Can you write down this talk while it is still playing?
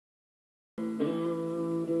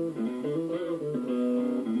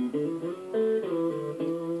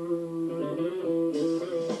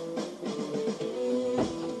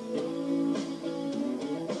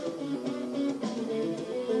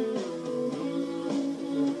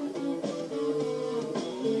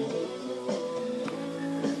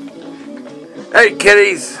Hey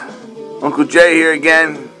kiddies, Uncle Jay here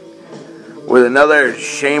again with another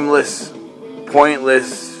shameless,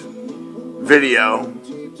 pointless video.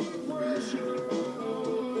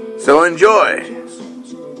 So enjoy.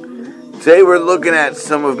 Today we're looking at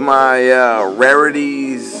some of my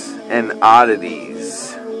rarities and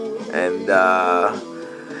oddities, and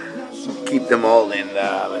keep them all in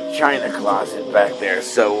the china closet back there.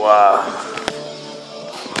 So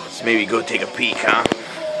let's maybe go take a peek, huh?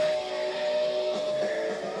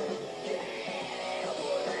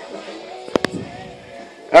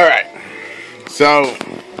 Alright, so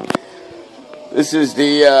this is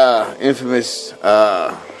the infamous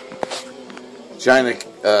china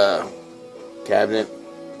cabinet,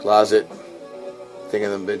 closet,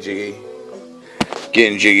 thinking of a bit jiggy,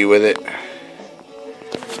 getting jiggy with it.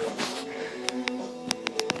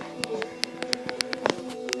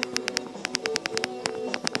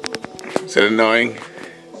 Is that annoying?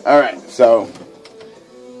 Alright, so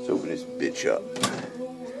let's open this bitch up.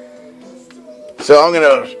 So I'm going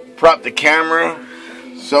to prop the camera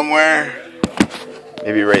somewhere,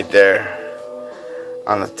 maybe right there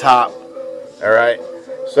on the top, alright,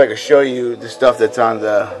 so I can show you the stuff that's on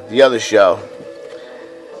the other shelf.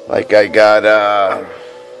 Like I got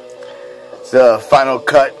it's the Final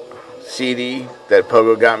Cut CD that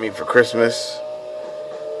Pogo got me for Christmas.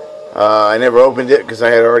 I never opened it because I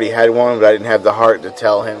had already had one, but I didn't have the heart to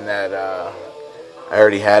tell him that I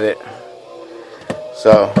already had it.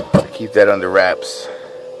 So keep that under wraps.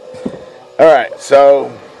 Alright,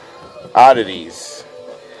 so oddities.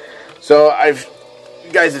 So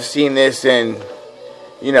you guys have seen this in,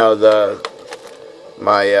 you know,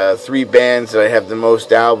 my 3 bands that I have the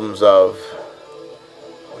most albums of.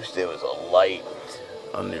 Wish there was a light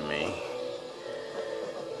under me.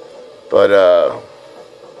 But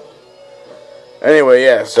anyway,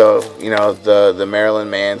 yeah, so you know, the Marilyn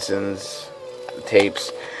Mansons, the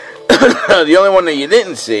tapes. The only one that you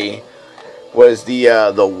didn't see was the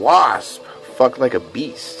Wasp, Fuck Like a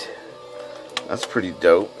Beast. That's pretty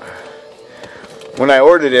dope. When I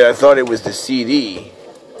ordered it, I thought it was the CD,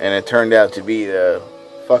 and it turned out to be the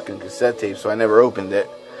fucking cassette tape, so I never opened it.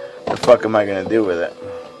 What the fuck am I gonna do with it?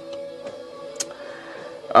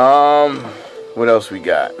 What else we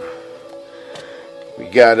got? We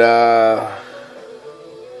got,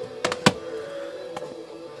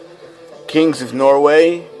 Kings of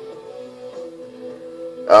Norway,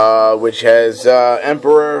 which has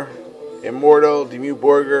Emperor, Immortal, Dimmu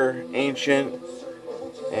Borgir, Ancient,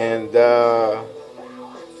 and I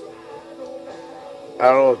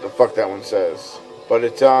don't know what the fuck that one says, but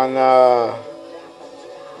it's on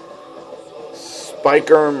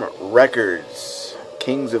Spikerm Records,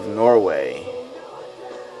 Kings of Norway.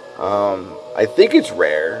 I think it's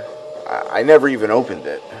rare. I never even opened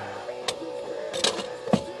it.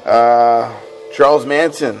 Charles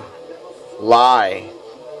Manson, Lie,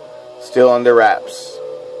 still under wraps.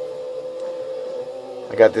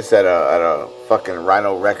 I got this at a fucking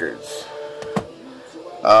Rhino Records.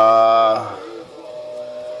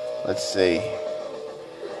 Let's see.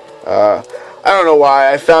 I don't know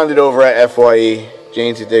why I found it over at FYE,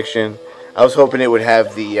 Jane's Addiction. I was hoping it would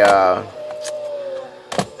have the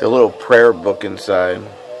little prayer book inside.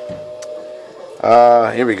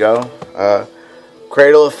 Here we go.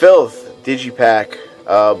 Cradle of Filth, Digipack,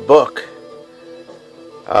 book,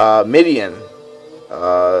 Midian,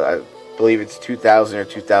 I believe it's 2000 or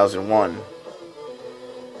 2001,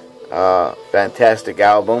 fantastic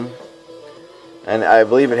album, and I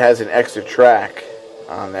believe it has an extra track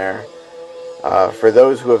on there, For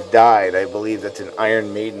Those Who Have Died. I believe that's an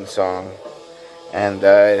Iron Maiden song, and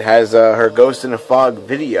it has her Ghost in a Fog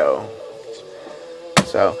video.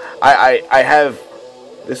 So I have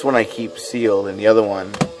this one, I keep sealed, and the other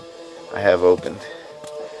one I have opened.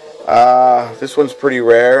 This one's pretty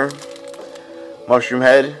rare. Mushroom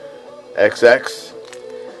Head XX.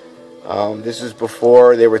 This is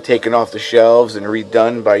before they were taken off the shelves and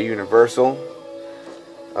redone by Universal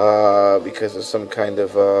because of some kind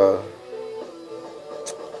of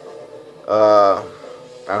I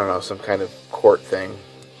don't know, some kind of court thing.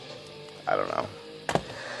 I don't know.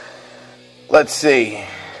 Let's see.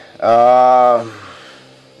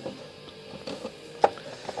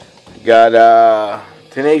 Got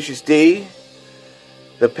Tenacious D,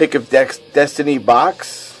 the Pick of Destiny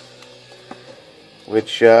box,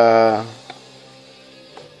 which has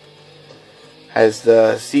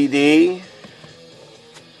the CD,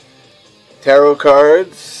 tarot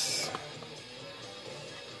cards,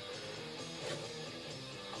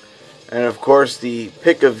 and of course the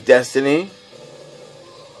Pick of Destiny.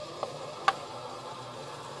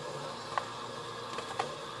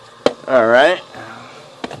 Alright.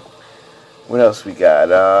 What else we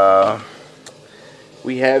got?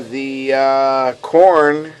 We have the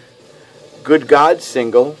Korn Good God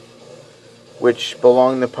single, which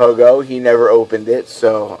belonged to Pogo. He never opened it,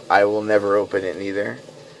 so I will never open it neither.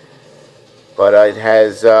 But it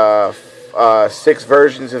has 6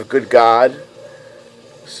 versions of Good God.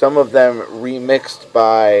 Some of them remixed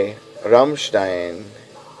by Rammstein.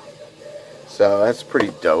 So that's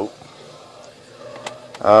pretty dope.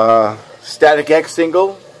 Static X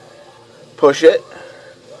single, Push It.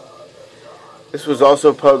 This was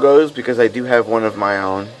also Pogo's because I do have one of my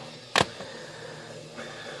own.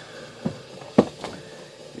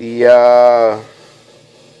 The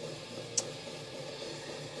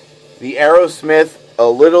Aerosmith A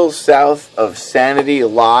Little South of Sanity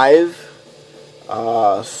Live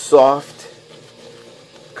soft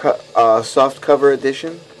cover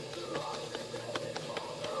edition.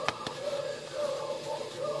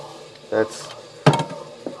 That's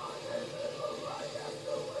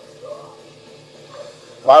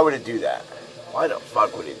why would it do that? Why the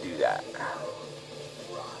fuck would it do that?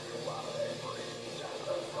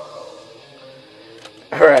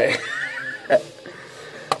 Alright.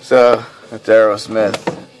 So, that's Aerosmith.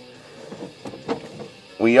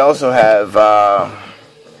 We also have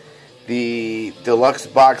the deluxe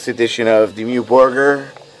box edition of the Dimmu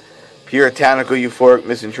Borgir Puritanical Euphoric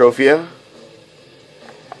Misanthropia,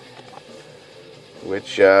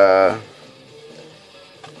 which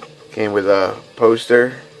came with a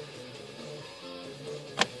poster,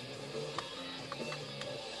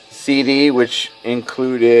 CD, which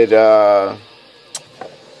included the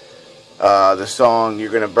song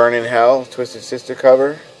You're Gonna Burn in Hell, Twisted Sister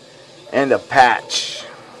cover, and a patch.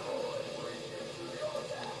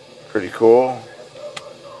 Pretty cool.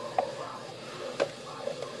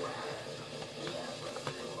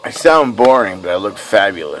 I sound boring, but I look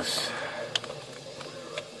fabulous.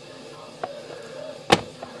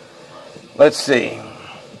 Let's see.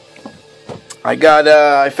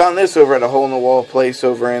 I found this over at a hole in the wall place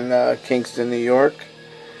over in Kingston, New York.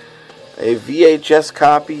 A VHS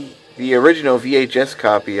copy, the original VHS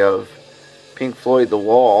copy of Pink Floyd The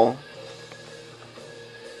Wall.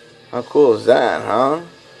 How cool is that, huh?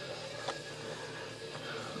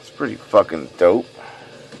 It's pretty fucking dope.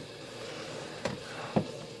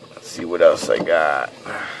 Let's see what else I got.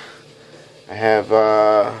 I have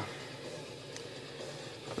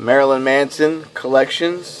Marilyn Manson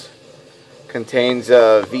Collections. Contains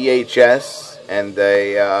a VHS and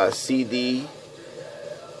a CD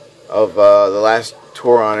of the last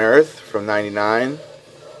tour on Earth from '99,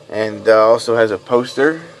 and also has a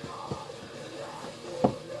poster.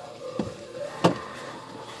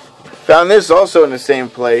 Found this also in the same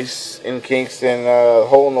place in Kingston,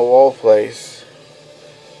 hole in the wall place.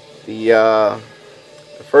 The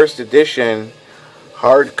first edition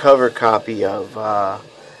hardcover copy of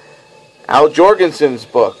Al Jorgensen's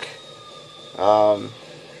book, The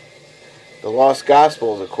Lost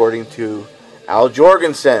Gospels, according to Al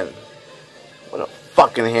Jorgensen. What a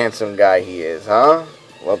fucking handsome guy he is, huh?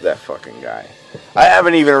 Love that fucking guy. I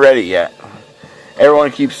haven't even read it yet.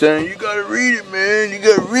 Everyone keeps saying, you gotta read it, man. You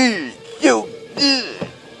gotta read it. It's so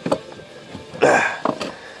good.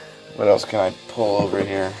 What else can I pull over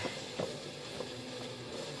here?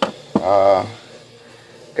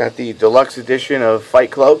 Got the deluxe edition of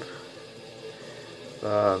Fight Club.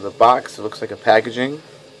 The box, it looks like a packaging.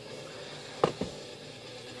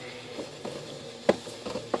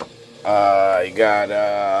 You got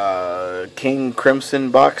King Crimson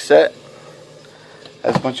box set.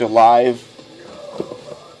 Has a bunch of live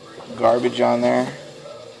garbage on there.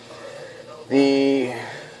 I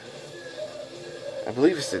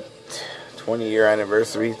believe it's the 20-year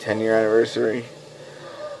anniversary, 10-year anniversary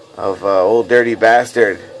of Old Dirty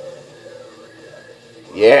Bastard.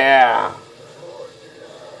 Yeah.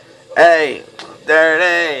 Hey,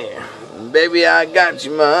 Dirty, baby, I got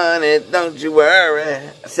your money, don't you worry.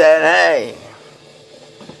 I said, hey.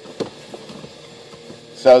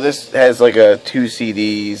 So this has like 2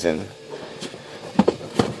 CDs and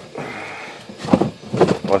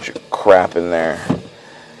a bunch of crap in there.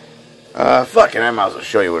 Fucking, I might as well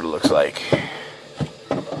show you what it looks like.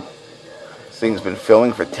 This thing's been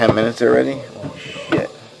filling for 10 minutes already. Holy shit.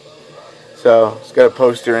 So, it's got a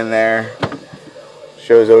poster in there.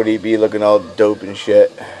 Shows ODB looking all dope and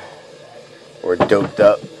shit. Or doped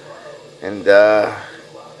up. And,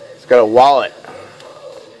 it's got a wallet.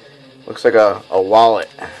 Looks like a wallet.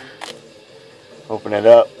 Open it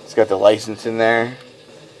up. It's got the license in there.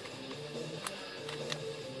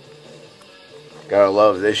 Gotta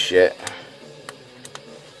love this shit.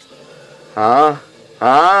 Huh?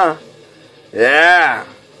 Huh? Yeah.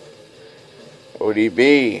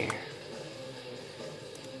 ODB.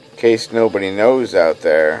 case nobody knows out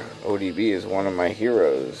there, ODB is one of my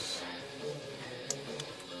heroes.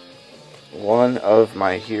 One of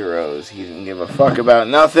my heroes. He didn't give a fuck about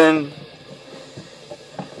nothing.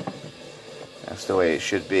 That's the way it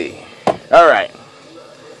should be. Alright.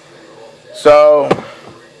 So,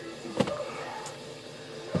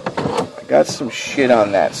 I got some shit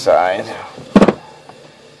on that side.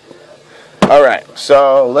 Alright,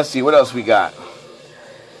 so let's see what else we got.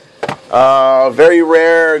 Very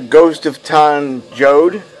rare Ghost of Ton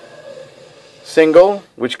Jode single,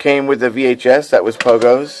 which came with the VHS. That was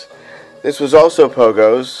Pogo's. This was also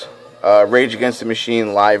Pogo's. Rage Against the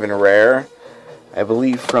Machine live and rare, I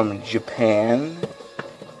believe from Japan.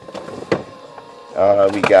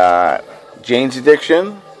 We got Jane's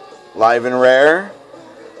Addiction live and rare,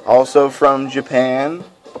 also from Japan.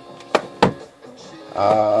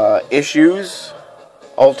 Issues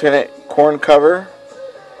alternate corn cover,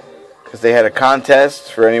 because they had a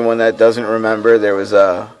contest. For anyone that doesn't remember, there was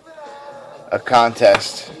a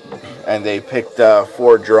contest, and they picked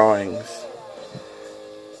 4 drawings.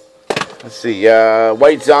 Let's see,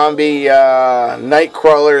 White Zombie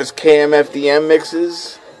Nightcrawler's KMFDM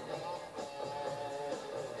mixes.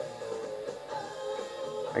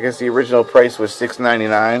 I guess the original price was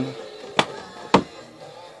 $6.99.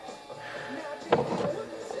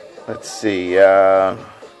 Let's see, let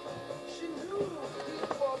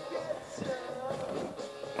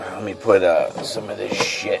me put some of this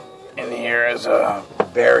shit in here as a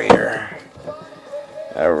barrier.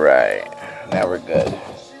 Alright, now we're good.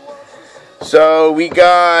 So we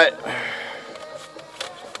got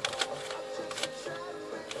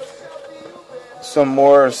some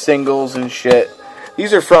more singles and shit.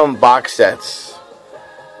 These are from box sets,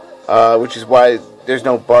 which is why there's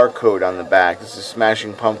no barcode on the back. This is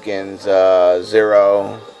Smashing Pumpkins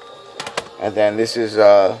 0. And then this is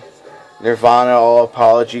Nirvana, All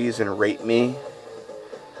Apologies, and Rape Me.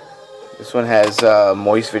 This one has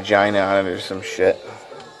Moist Vagina on it or some shit.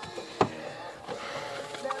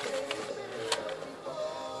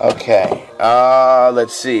 Okay,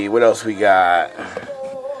 let's see, what else we got?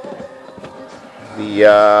 The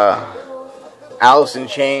Alice in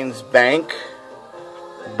Chains Bank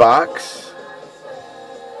box.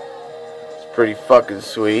 It's pretty fucking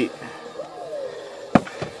sweet.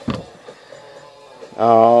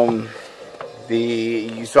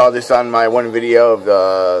 You saw this on my one video of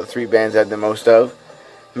the 3 bands I had the most of.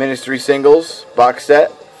 Ministry singles box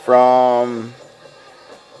set from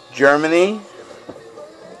Germany.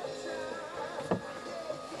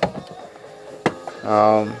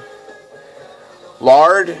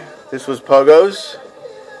 Lard, this was Pogo's.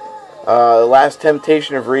 The Last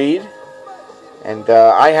Temptation of Reed. And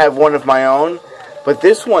I have one of my own, but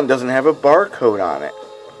this one doesn't have a barcode on it.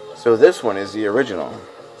 So this one is the original.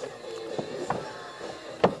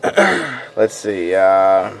 Let's see.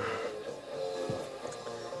 You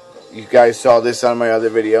guys saw this on my other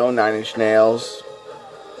video, 9 Inch Nails.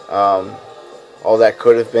 All That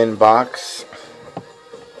Could Have Been box.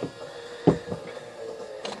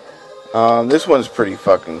 This one's pretty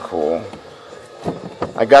fucking cool.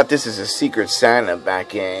 I got this as a Secret Santa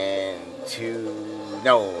back in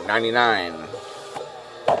 99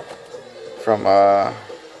 from a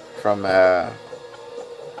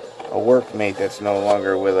workmate that's no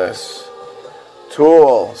longer with us.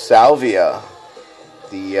 Tool, Salvia,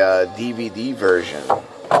 the DVD version.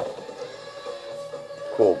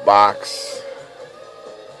 Cool box.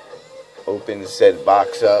 Open said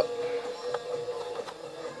box up.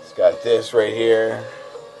 It's got this right here.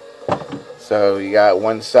 So you got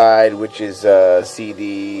one side which is a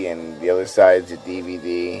CD and the other side's a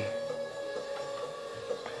DVD.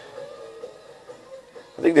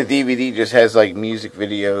 I think the DVD just has like music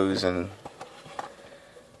videos and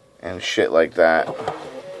shit like that.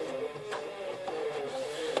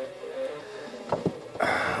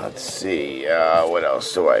 Let's see, what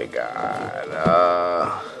else do I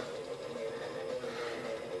got?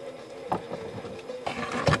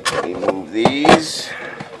 Remove these.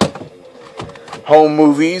 Home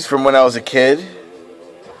movies from when I was a kid.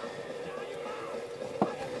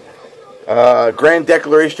 Grand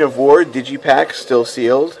Declaration of War Digipack, still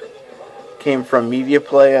sealed. Came from Media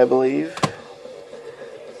Play, I believe.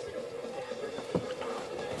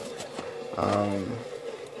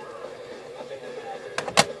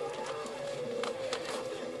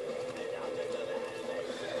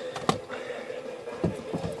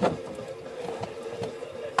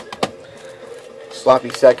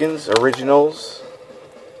 Sloppy Seconds, originals.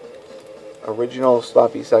 Original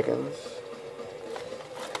Sloppy Seconds.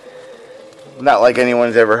 Not like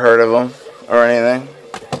anyone's ever heard of them or anything.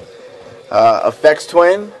 Effects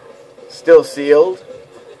Twin, still sealed.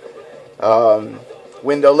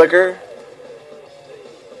 Window liquor.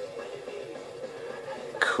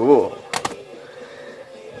 Cool.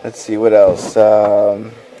 Let's see what else.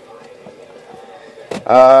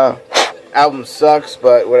 Album sucks,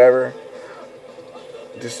 but whatever.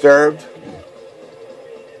 Disturbed.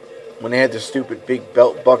 When they had the stupid big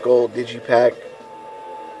belt buckle digipack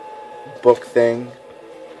book thing.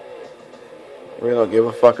 I really don't give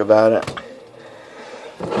a fuck about it.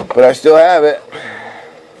 But I still have it.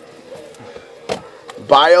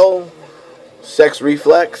 Bile, Sex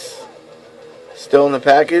Reflex, still in the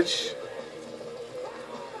package.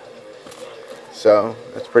 So,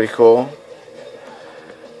 that's pretty cool.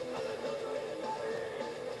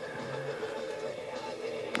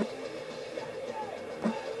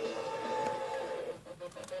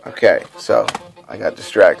 Okay, so I got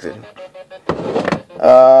distracted.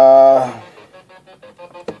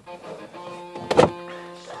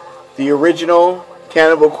 The original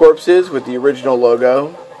Cannibal Corpses with the original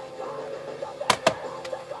logo.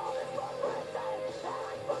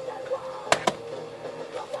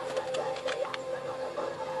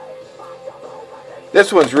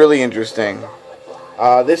 This one's really interesting.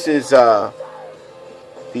 This is the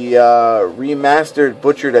remastered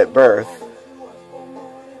Butchered at Birth.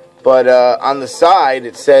 But on the side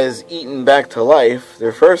it says Eaten Back to Life,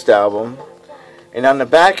 their first album. And on the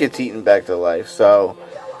back it's Eaten Back to Life. So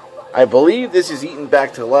I believe this is Eaten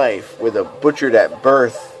Back to Life with a Butchered at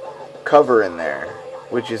Birth cover in there,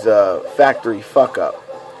 which is a factory fuck up.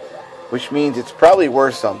 Which means it's probably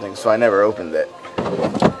worth something, so I never opened it.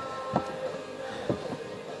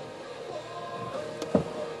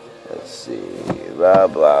 Let's see, blah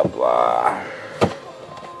blah blah.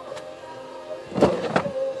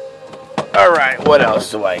 Alright, what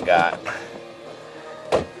else do I got?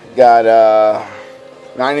 Got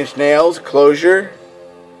 9 Inch Nails, Closure.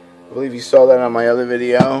 I believe you saw that on my other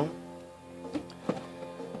video.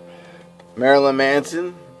 Marilyn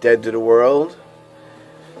Manson, Dead to the World.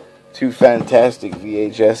 2 fantastic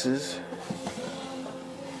VHSs.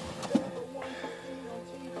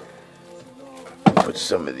 Put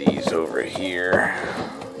some of these over here.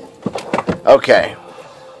 Okay.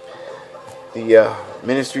 The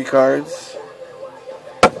Ministry cards.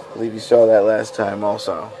 I believe you saw that last time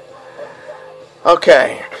also.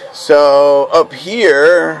 Okay, so up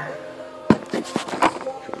here,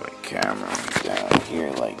 put my camera down here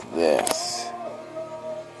like this.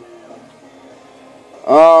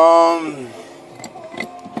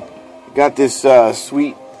 Got this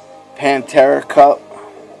sweet Pantera cup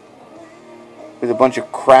with a bunch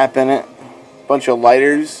of crap in it, a bunch of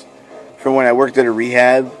lighters from when I worked at a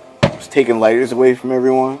rehab. I was taking lighters away from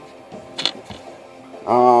everyone.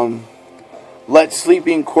 Let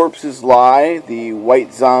Sleeping Corpses Lie, the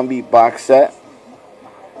White Zombie box set,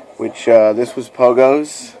 which this was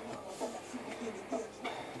Pogo's.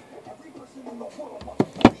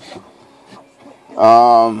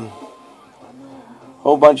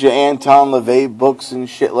 Whole bunch of Anton LaVey books and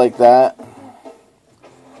shit like that.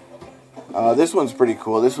 This one's pretty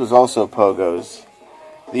cool. This was also Pogo's.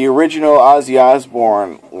 The original Ozzy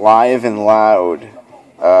Osbourne Live and Loud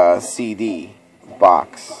CD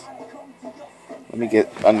box. Let me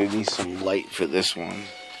get underneath some light for this one.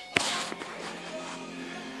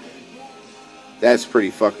 That's pretty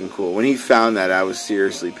fucking cool. When he found that, I was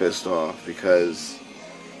seriously pissed off because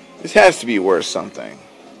this has to be worth something.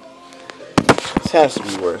 This has to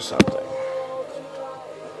be worth something.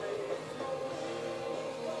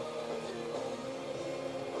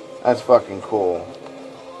 That's fucking cool.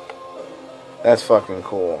 That's fucking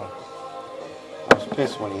cool. I was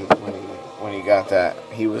pissed when he got that.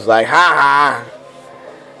 He was like, "Ha ha!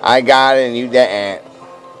 I got it and you didn't,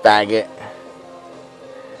 faggot."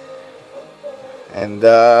 And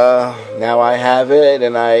now I have it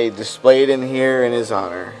and I display it in here in his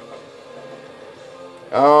honor.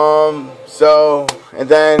 So, and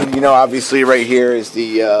then, you know, obviously right here is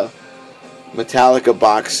the Metallica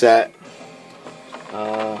box set.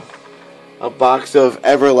 A box of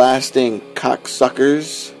Everlasting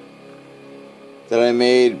Cocksuckers that I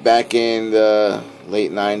made back in the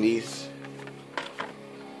late 90s.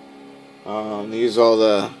 Here's all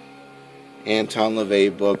the Anton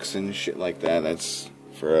LaVey books and shit like that. That's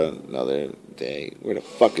for another day. Where the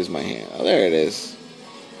fuck is my hand? Oh, there it is.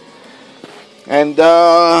 And,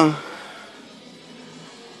 I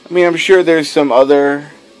mean, I'm sure there's some other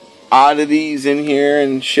oddities in here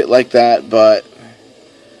and shit like that, but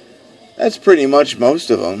that's pretty much most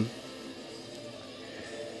of them.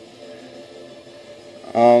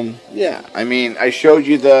 Yeah, I mean, I showed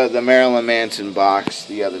you the Marilyn Manson box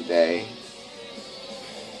the other day.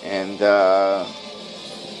 And, yeah,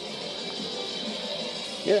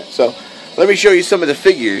 so let me show you some of the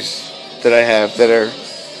figures that I have that are,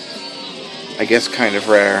 I guess, kind of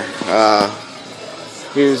rare.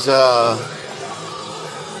 Here's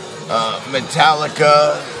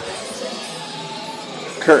Metallica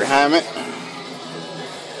Kurt Hammett.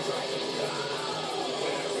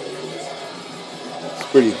 It's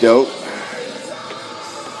pretty dope.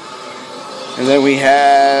 And then we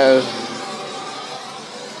have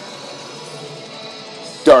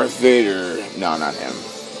Darth Vader. No, not him.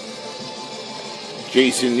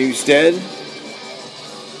 Jason Newsted.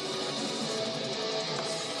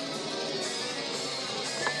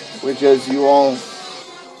 Which, as you all,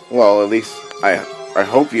 well, at least I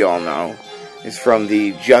hope you all know, is from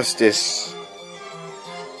the Justice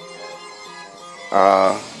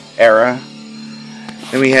era.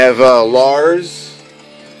 Then we have Lars.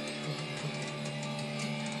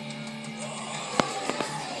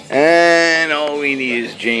 And all we need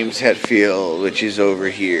is James Hetfield, which is over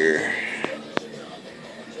here.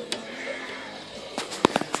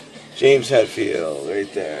 James Hetfield,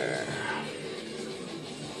 right there.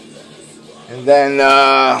 And then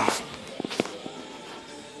I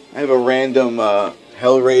have a random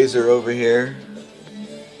Hellraiser over here.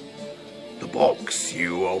 The box,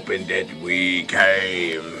 you opened it, we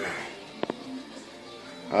came.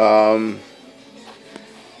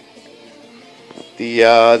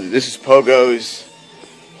 This is Pogo's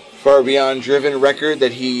Far Beyond Driven record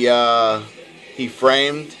that he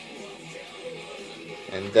framed,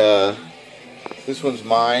 and this one's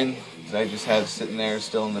mine that I just have sitting there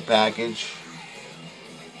still in the package.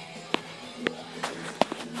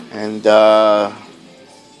 And I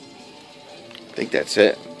think that's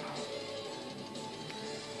it.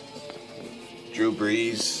 Drew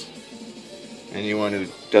Brees. Anyone who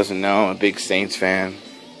doesn't know, I'm a big Saints fan.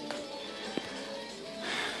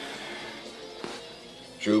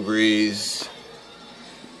 Drew Brees.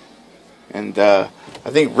 And I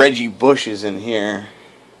think Reggie Bush is in here.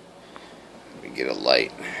 Let me get a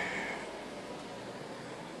light.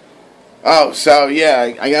 Oh, so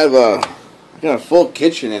yeah, I got a full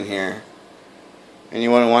kitchen in here.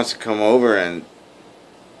 Anyone who wants to come over and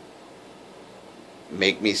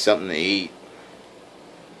make me something to eat.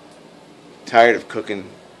 Tired of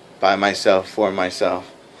cooking by myself, for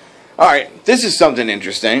myself. Alright, this is something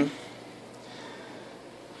interesting.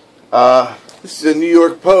 This is a New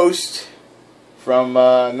York Post from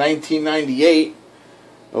 1998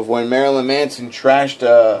 of when Marilyn Manson trashed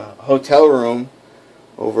a hotel room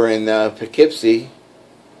over in Poughkeepsie,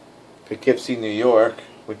 New York,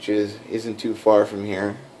 which isn't too far from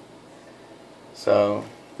here. So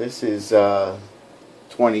this is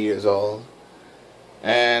 20 years old.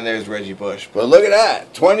 And there's Reggie Bush. But look at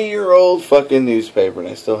that, 20-year-old fucking newspaper, and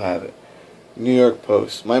I still have it. New York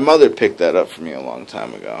Post. My mother picked that up for me a long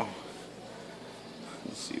time ago.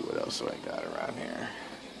 Let's see what else do I got around here.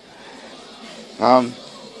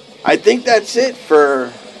 I think that's it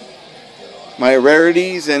for my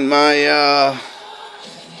rarities and my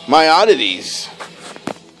my oddities.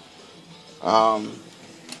 I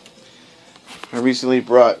recently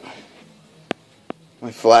brought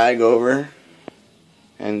my flag over,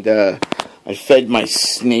 and I fed my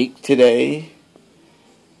snake today.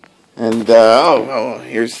 And oh,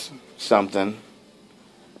 here's something.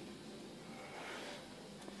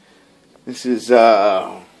 This is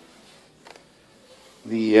the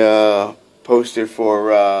poster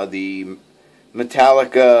for the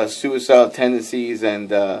Metallica Suicidal Tendencies and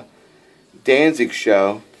Danzig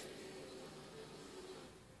show.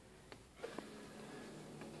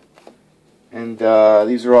 And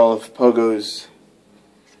these are all of Pogo's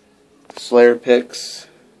Slayer picks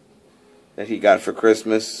that he got for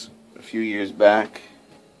Christmas a few years back.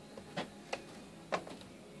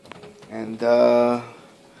 And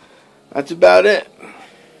that's about it.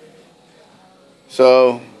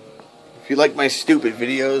 So if you like my stupid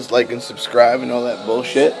videos, like and subscribe and all that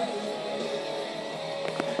bullshit.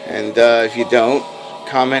 And if you don't,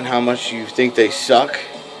 comment how much you think they suck.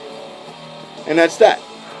 And that's that.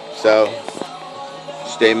 So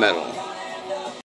stay metal.